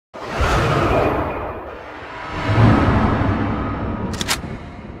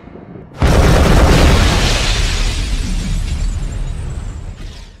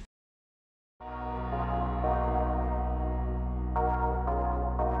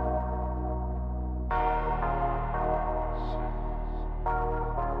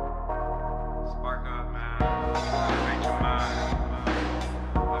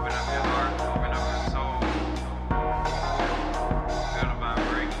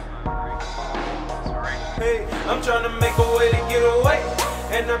Hey, I'm trying to make a way to get away,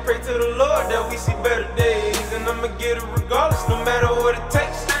 and I pray to the Lord that we see better days. And I'ma get it regardless, no matter what it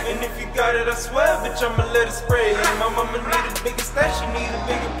takes. And if you got it, I swear, bitch, I'ma let it spray. My mama need a bigger stash, she need a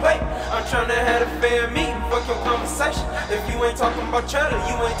bigger plate. I'm tryna have a fair meeting, fuck your conversation. If you ain't talking about cheddar,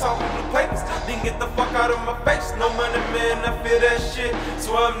 you ain't talking blue papers, then get the fuck out of my face. No money, man, I feel that shit,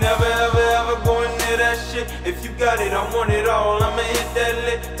 so I'm never, ever, ever going near that shit. If you got it, I want it all, I'ma hit that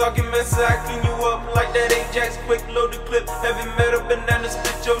lit. Talking mess, I clean you up like that Ajax, quick load the clip. Heavy metal banana,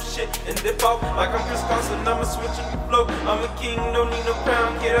 spit your shit and dip off like I'm Chris Carson. I'ma switch up the flow, I'm a king, don't need no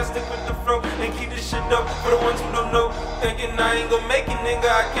crown, kid, I stick with the flow and keep this shit up. For the ones who don't know, thinking I ain't gon' make it, nigga,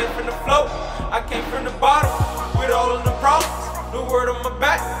 I came from the flow, I came from the bottom, with all of the problems, the word on my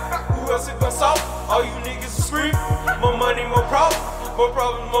back, who else it gon' solve? All you niggas scream, more money, more problems,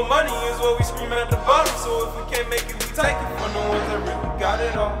 more money is what we scream at the bottom. So if we can't make it, we take it from the ones that really got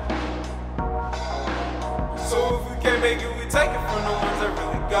it all. So if we can't make it, we take it from the ones that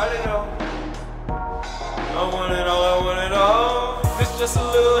really got it all. I want it all, I want it all. This just a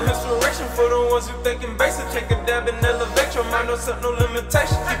little inspiration for the ones who thinking basic. Take a dab and elevate your mind, don't set no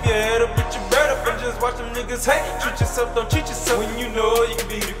limitation. Keep your head up, get your bread up, and just watch them niggas hate. Treat yourself, don't cheat yourself. When you know you can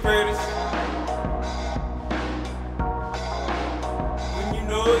be the greatest. When you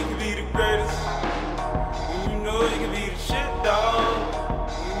know you can be the greatest.